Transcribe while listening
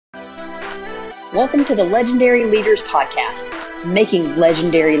Welcome to the Legendary Leaders Podcast, Making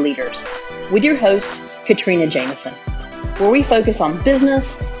Legendary Leaders, with your host, Katrina Jameson, where we focus on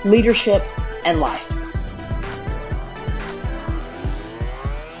business, leadership, and life.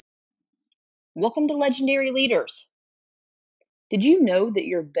 Welcome to Legendary Leaders. Did you know that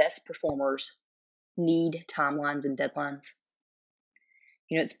your best performers need timelines and deadlines?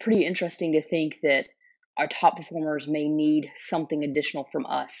 It's pretty interesting to think that our top performers may need something additional from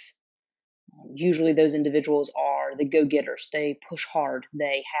us. Usually those individuals are the go-getters. They push hard.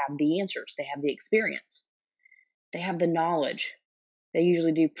 They have the answers. They have the experience. They have the knowledge. They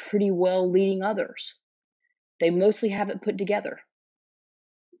usually do pretty well leading others. They mostly have it put together.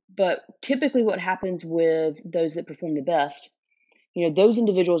 But typically what happens with those that perform the best, those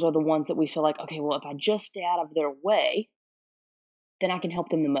individuals are the ones that we feel like, okay, well, if I just stay out of their way, then I can help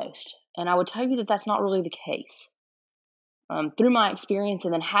them the most. And I would tell you that that's not really the case. Through my experience,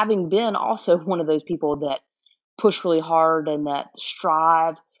 and then having been also one of those people that push really hard and that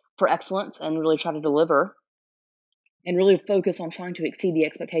strive for excellence and really try to deliver and really focus on trying to exceed the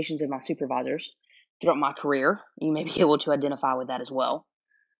expectations of my supervisors throughout my career, you may be able to identify with that as well.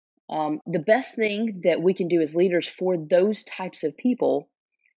 The best thing that we can do as leaders for those types of people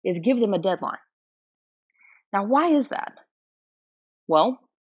is give them a deadline. Now, why is that? Well,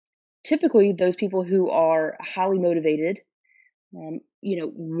 typically those people who are highly motivated,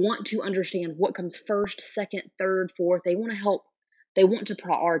 want to understand what comes first, second, third, fourth. They want to help. They want to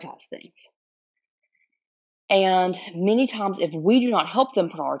prioritize things. And many times, if we do not help them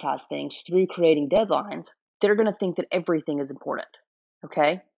prioritize things through creating deadlines, they're going to think that everything is important.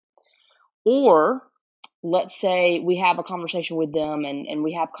 Okay? Or let's say we have a conversation with them and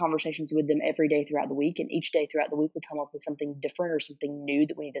we have conversations with them every day throughout the week. And each day throughout the week, we come up with something different or something new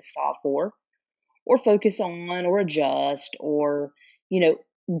that we need to solve for or focus on or adjust or,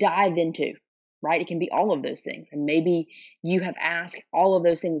 dive into, right? It can be all of those things. And maybe you have asked all of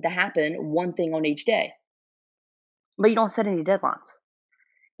those things to happen, one thing on each day, but you don't set any deadlines.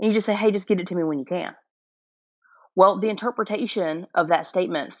 And you just say, hey, just get it to me when you can. Well, the interpretation of that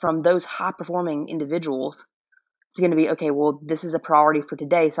statement from those high-performing individuals is going to be, okay, well, this is a priority for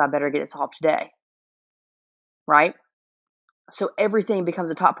today, so I better get it solved today, right? So everything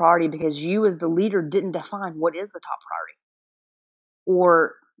becomes a top priority because you as the leader didn't define what is the top priority.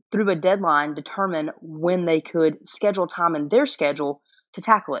 Or through a deadline, determine when they could schedule time in their schedule to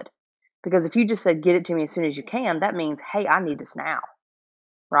tackle it. Because if you just said, get it to me as soon as you can, that means, hey, I need this now,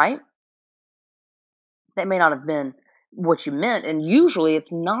 right? That may not have been what you meant. And usually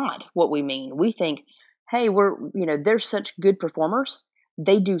it's not what we mean. We think, hey, they're such good performers.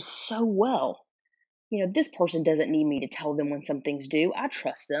 They do so well. This person doesn't need me to tell them when something's due. I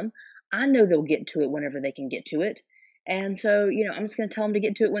trust them. I know they'll get to it whenever they can get to it. And so, I'm just going to tell them to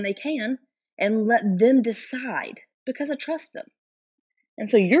get to it when they can and let them decide because I trust them. And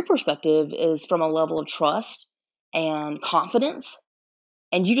so your perspective is from a level of trust and confidence,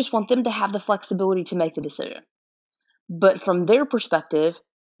 and you just want them to have the flexibility to make the decision. But from their perspective,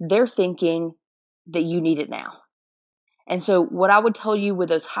 they're thinking that you need it now. And so what I would tell you with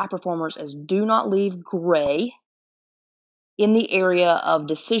those high performers is do not leave gray in the area of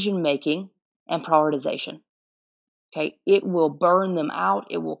decision making and prioritization. Okay, it will burn them out.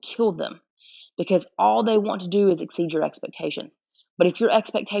 It will kill them because all they want to do is exceed your expectations. But if your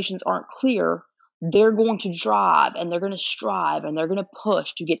expectations aren't clear, they're going to drive and they're going to strive and they're going to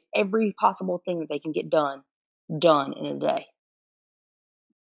push to get every possible thing that they can get done in a day.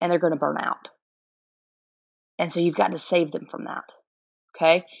 And they're going to burn out. And so you've got to save them from that.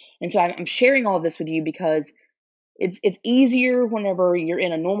 Okay. And so I'm sharing all of this with you because it's easier whenever you're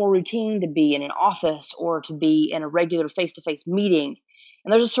in a normal routine to be in an office or to be in a regular face-to-face meeting.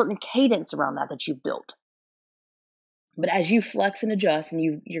 And there's a certain cadence around that you've built. But as you flex and adjust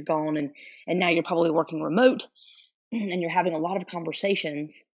and you're gone and now you're probably working remote and you're having a lot of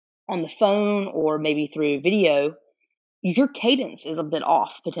conversations on the phone or maybe through video, your cadence is a bit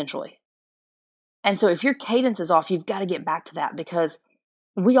off potentially. And so if your cadence is off, you've got to get back to that because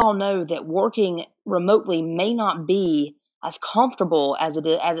we all know that working remotely may not be as comfortable as it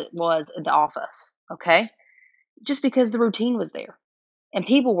was at the office, okay? Just because the routine was there and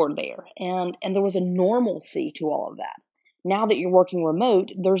people were there and there was a normalcy to all of that. Now that you're working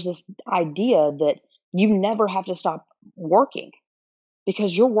remote, there's this idea that you never have to stop working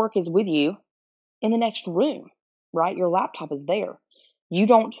because your work is with you in the next room, right? Your laptop is there. You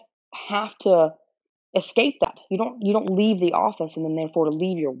don't have to escape that. You don't leave the office and then therefore to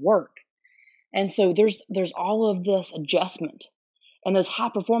leave your work. And so there's all of this adjustment. And those high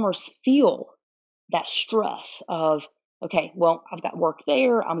performers feel that stress of Okay, well, I've got work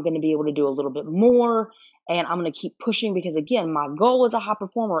there. I'm going to be able to do a little bit more, and I'm going to keep pushing because, again, my goal as a high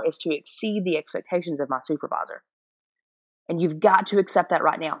performer is to exceed the expectations of my supervisor. And you've got to accept that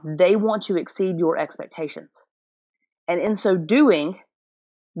right now. They want to exceed your expectations. And in so doing,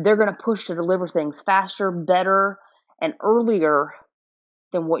 they're going to push to deliver things faster, better, and earlier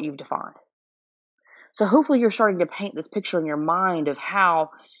than what you've defined. So hopefully you're starting to paint this picture in your mind of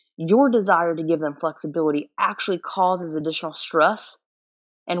how your desire to give them flexibility actually causes additional stress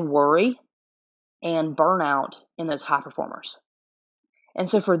and worry and burnout in those high performers. And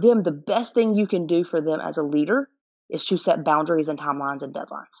so for them, the best thing you can do for them as a leader is to set boundaries and timelines and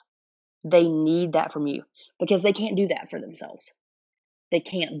deadlines. They need that from you because they can't do that for themselves. They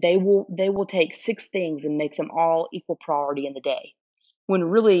can't. They will take 6 things and make them all equal priority in the day. When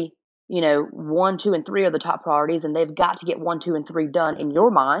really, 1, 2, and 3 are the top priorities, and they've got to get 1, 2, and 3 done in your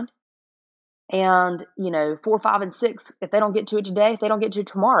mind. And, 4, 5, and 6, if they don't get to it today, if they don't get to it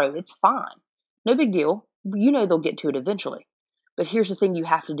tomorrow, it's fine. No big deal. They'll get to it eventually. But here's the thing you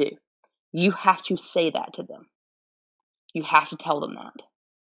have to do. You have to say that to them. You have to tell them that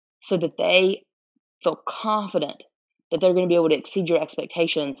so that they feel confident that they're going to be able to exceed your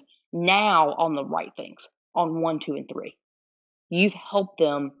expectations now on the right things, on 1, 2, and 3. You've helped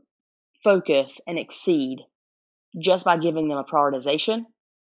them focus and exceed just by giving them a prioritization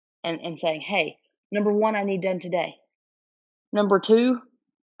and saying, hey, number 1, I need done today. Number 2,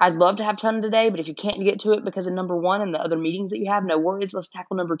 I'd love to have done today, but if you can't get to it because of number 1 and the other meetings that you have, no worries. Let's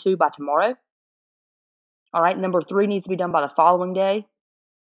tackle number 2 by tomorrow. All right, number 3 needs to be done by the following day.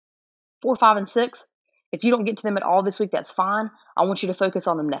 4, 5, and 6, if you don't get to them at all this week, that's fine. I want you to focus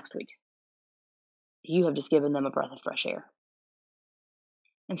on them next week. You have just given them a breath of fresh air.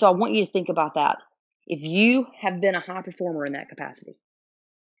 And so I want you to think about that. If you have been a high performer in that capacity,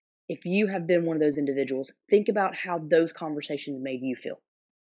 if you have been one of those individuals, think about how those conversations made you feel.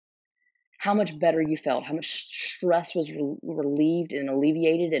 How much better you felt, how much stress was relieved and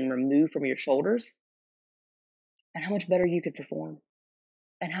alleviated and removed from your shoulders, and how much better you could perform,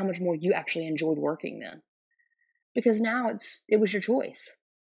 and how much more you actually enjoyed working then. Because now it was your choice.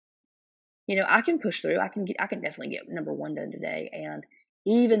 I can push through. I can definitely get number 1 done today. And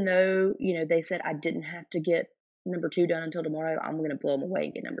even though, they said I didn't have to get number 2 done until tomorrow, I'm going to blow them away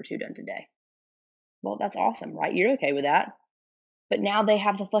and get number 2 done today. Well, that's awesome, right? You're okay with that. But now they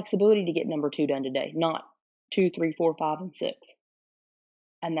have the flexibility to get number 2 done today, not 2, 3, 4, 5, and 6.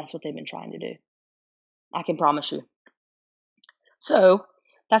 And that's what they've been trying to do. I can promise you. So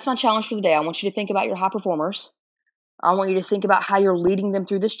that's my challenge for the day. I want you to think about your high performers. I want you to think about how you're leading them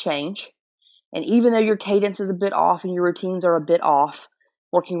through this change. And even though your cadence is a bit off and your routines are a bit off,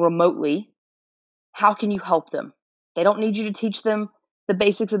 working remotely, how can you help them? They don't need you to teach them the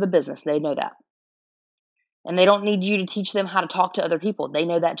basics of the business. They know that. And they don't need you to teach them how to talk to other people. They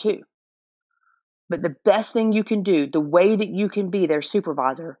know that too. But the best thing you can do, the way that you can be their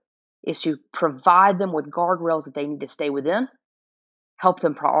supervisor, is to provide them with guardrails that they need to stay within, help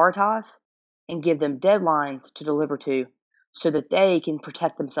them prioritize, and give them deadlines to deliver to so that they can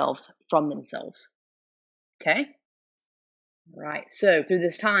protect themselves from themselves. Okay? All right. So through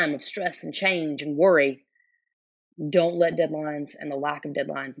this time of stress and change and worry, don't let deadlines and the lack of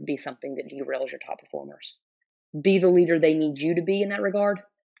deadlines be something that derails your top performers. Be the leader they need you to be in that regard.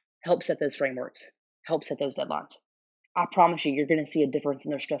 Help set those frameworks. Help set those deadlines. I promise you're going to see a difference in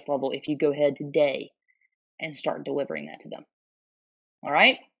their stress level if you go ahead today and start delivering that to them. All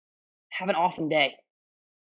right? Have an awesome day.